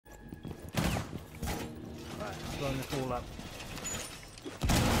blowing this wall up.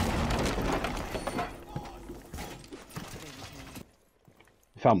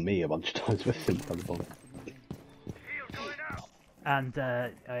 Found me a bunch of times with him on the bomb. And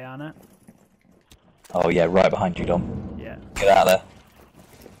Ayana. Oh yeah, right behind you, Dom. Yeah. Get out of there.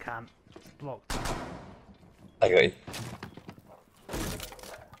 Can't. It's blocked. I got you.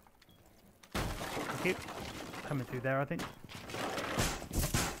 Keep coming through there, I think.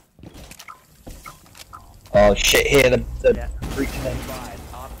 Oh shit! Here, the Yeah. breaching in.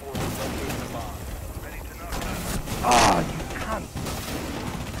 Ah, you can't.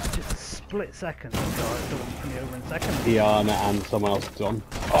 Just a split second. So I still want me over in second. Iana and someone else is on.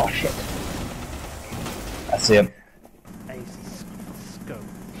 Oh shit. I see him. Ace scope.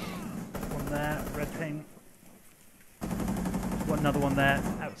 One there, red ping. One another one there,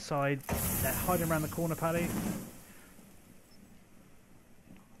 outside. They're hiding around the corner, Paddy.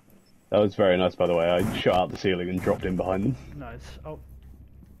 That was very nice, by the way. I shot out the ceiling and dropped in behind them. Nice. Oh,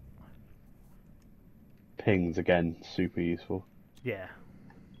 Pings again, super useful. yeah.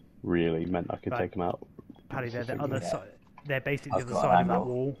 Really meant I could Right. take them out. Paddy, they're the Yeah. other side. They're basically I've the other got side of that ammo.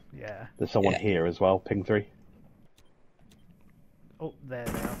 wall. Yeah. There's someone Yeah. here as well. Ping 3. Oh, there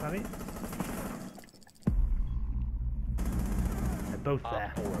they are, Paddy. They're both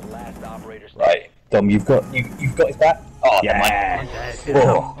there. Right, Dom, you've got his back. Oh, Yeah. never mind. Dead.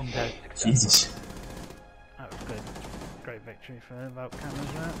 Oh. I'm dead. Jesus. That was good. Great victory for Valk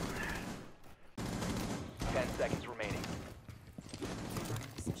Cameras there. 10 seconds remaining.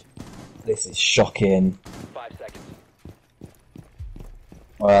 This is shocking. 5 seconds.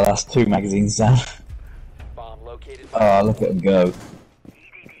 Well, that's 2 magazines down. Bomb located. Oh, look at him go.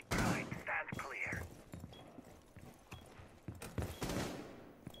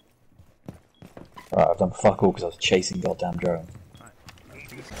 Right, I've done fuck all because I was chasing goddamn drone.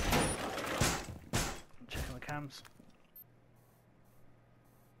 Checking the cams.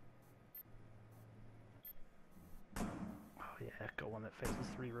 Oh yeah, got one that faces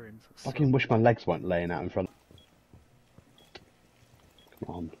 3 rooms. That's Fucking wish my legs weren't laying out in front.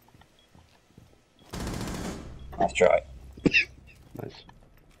 Come on. Nice try. Nice.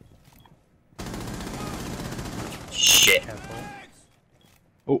 Shit. careful.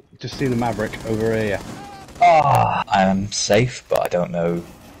 Oh, just seen the Maverick over here. Ah, I'm safe, but I don't know.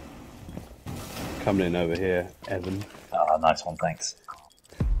 Coming in over here, Evan. Ah, nice one, thanks.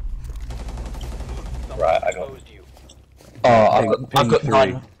 Right, I got. Exposed you. Oh, Ping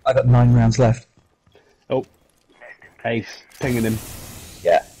 3. I got 9 rounds left. Oh, Ace, pinging him.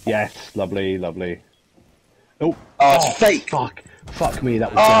 Yeah. Yes, lovely, lovely. Oh, It's fake. Fuck me,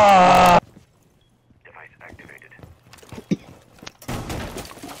 that was Ah. Device activated.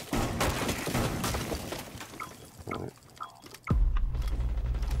 Right.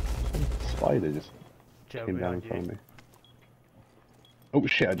 Spider just Joe came down in behind front of you. me. Oh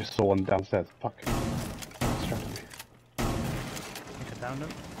shit, I just saw one downstairs. Fuck. Distracted me. I think I downed him.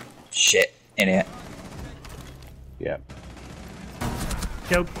 Shit. In it. Yeah.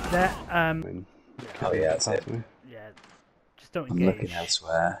 Joe, there. I mean, Oh yeah, that's it. past me. Yeah. Just don't I'm engage. looking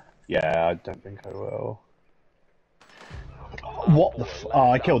elsewhere. Yeah, I don't think I will. What the f-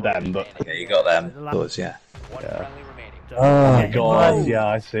 Oh, I killed them, but... Yeah, you got them. Thoughts, yeah. One Yeah. friendly remaining. Don't Oh my get God, involved. yeah,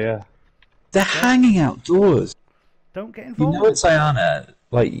 I see her. They're hanging outdoors. Don't get You involved. know it's Ayana.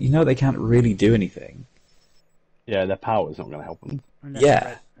 Like, you know they can't really do anything. Yeah, their power's not going to help them. Unless Yeah. the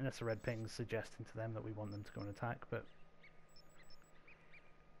red, unless the red ping's suggesting to them that we want them to go and attack, but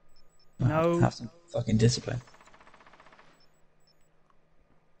no. Have some fucking discipline.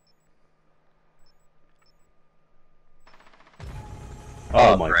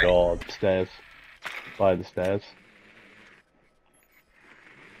 Oh, Oh, my great. God, stairs. By the stairs.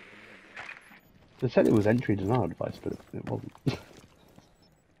 They said it was entry denial device, but it wasn't.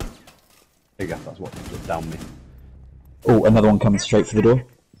 I guess that's what just down me. Oh, another one coming straight for the door.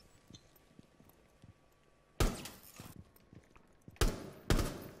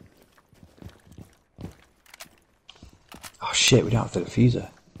 Oh shit, we don't have the diffuser.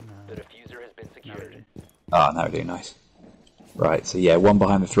 The diffuser has been Not secured. really. Oh, no, we do, nice. Right, so yeah, one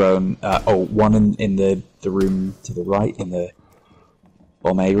behind the throne. One in the room to the right, in the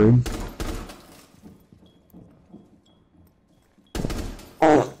bomb A room.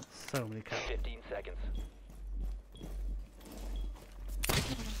 So many cams. 15 seconds.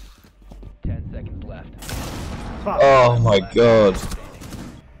 10 seconds left. Fuck. Oh my god.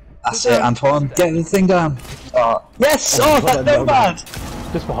 That's it, Antoine. Get the thing down. Yes! Oh, that's no bad!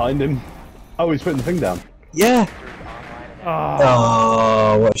 Just behind him. Oh, he's putting the thing down. Yeah! Oh,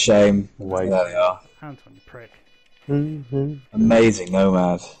 Oh, what a shame. Wait. There they are. Anton, you prick. Amazing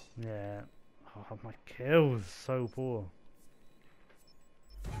nomad. Yeah. Oh, my Kills so poor.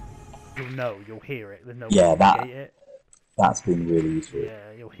 You'll hear it. There's no Yeah, way to that- negate it. That's been really useful.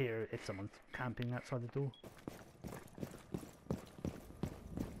 Yeah, you'll hear it if someone's camping outside the door.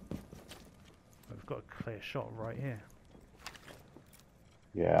 We've got a clear shot right here.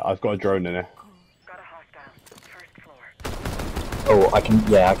 Yeah, I've got a drone in here. Got a hostile. First floor. Oh, I can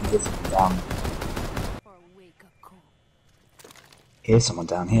get someone down. Or a wake-up call. Here's someone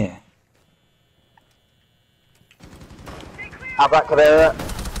down here. Abracadabra.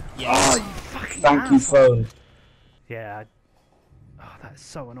 Oh, you fucking Thank you, phone. Yeah. Oh, that's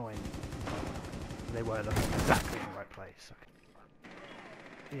so annoying. They were looking exactly in the right place.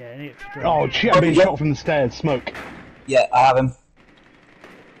 Yeah, any extra Oh shit, I'm being shot from the stairs. Smoke. Yeah, I have him.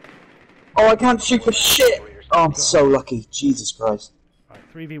 Oh, I can't shoot for shit! Oh, I'm so lucky. Jesus Christ. Right,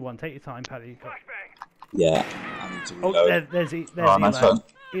 3v1. Take your time, Paddy. Yeah, I need to Oh, reload. there's Oh, nice Eli. one.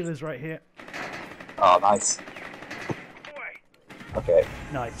 Eli's right here. Oh, nice. Okay.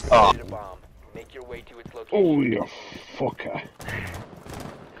 Nice. Oh. Need a bomb. Make your way to its location. Oh, you fucker.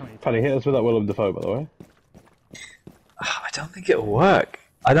 Come here. Paddy, hit us with that Willem Dafoe, by the way. I don't think it'll work.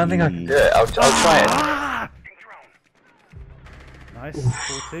 I don't think I can do it. I'll try it. Ah! Nice.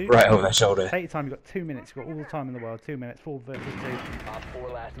 4-2. Right over their shoulder. Take your time. You've got 2 minutes. You've got all the time in the world. 2 minutes. 4 versus 2. Op 4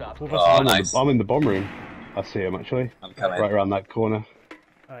 last stop. 4 versus Oh, 1. nice. I'm in the bomb room. I see him actually. I'm coming. Right around that corner.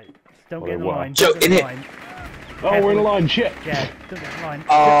 Right. Don't get in the Wow. line. Joe, Don't get in the it. line. Oh, we're in a line. Shit. Yeah, don't get in the line.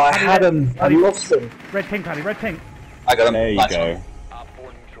 Oh, I Paddy, had red- him. I Paddy, lost him. Red pink, Paddy. Red pink. I got him. There you Nice go. one. Op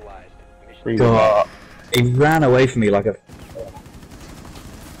 4 neutralized. Mission Bring God, he ran away from me like a.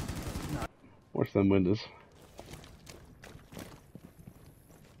 Watch them windows.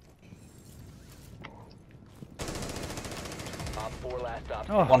 Op 4 last stop.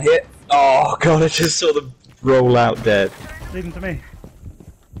 Oh, One hit. Oh God, I just saw them roll out dead. leave them to me.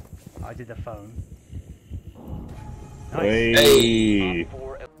 I did the phone. Nice. Hey. Op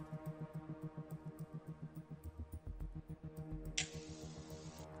 4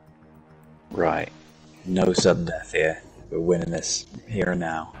 Right. No sudden death here. We're winning this here and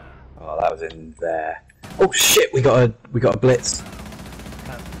now. Oh, that was in there. Oh shit, we got a blitz.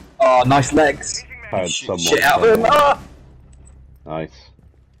 Oh, nice legs. Had someone. Shit out of him. Ah! Nice.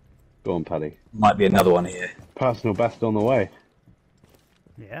 Go on, Paddy. Might be another one here. Personal best on the way.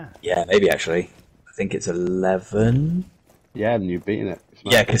 Yeah. Yeah, maybe actually. I think it's 11. Yeah, and you've beaten it.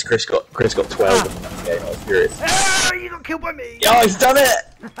 Yeah, because Chris got 12 in the last game. I was furious. Oh, you got killed by me! Oh, he's done it!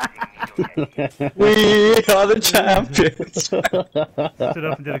 We are the champions. Stood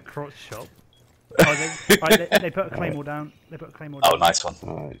up and did a crotch shot. Oh, they put a claymore down. They put a claymore down. Oh, nice one.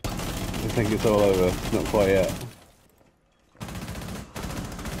 Alright. I think it's all over. It's not quite yet.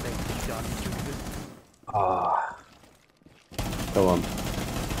 Ah. Go on.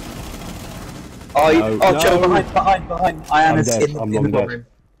 Oh, No, oh, no. Joe, behind. Iana's dead. in, I'm in the long dead. room.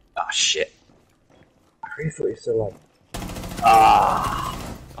 Ah, shit. I really thought you were still alive. Ah.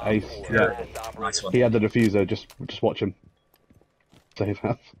 Ace. Yeah. last operator. Nice one. He had the diffuser. Just watch him. Save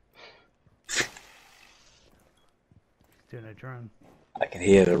that. Doing a drone. I can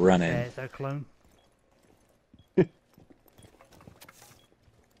hear the running. There's their clone.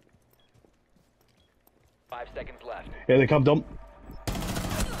 5 seconds left. Here they come, dump.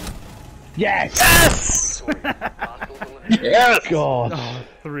 Yes! Yes! Hostiles eliminated. Yes! God. Oh,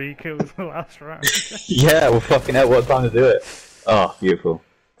 3 kills the last round. Yeah, well, fucking hell, what time to do it? Oh, beautiful.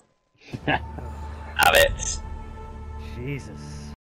 Have it. Jesus.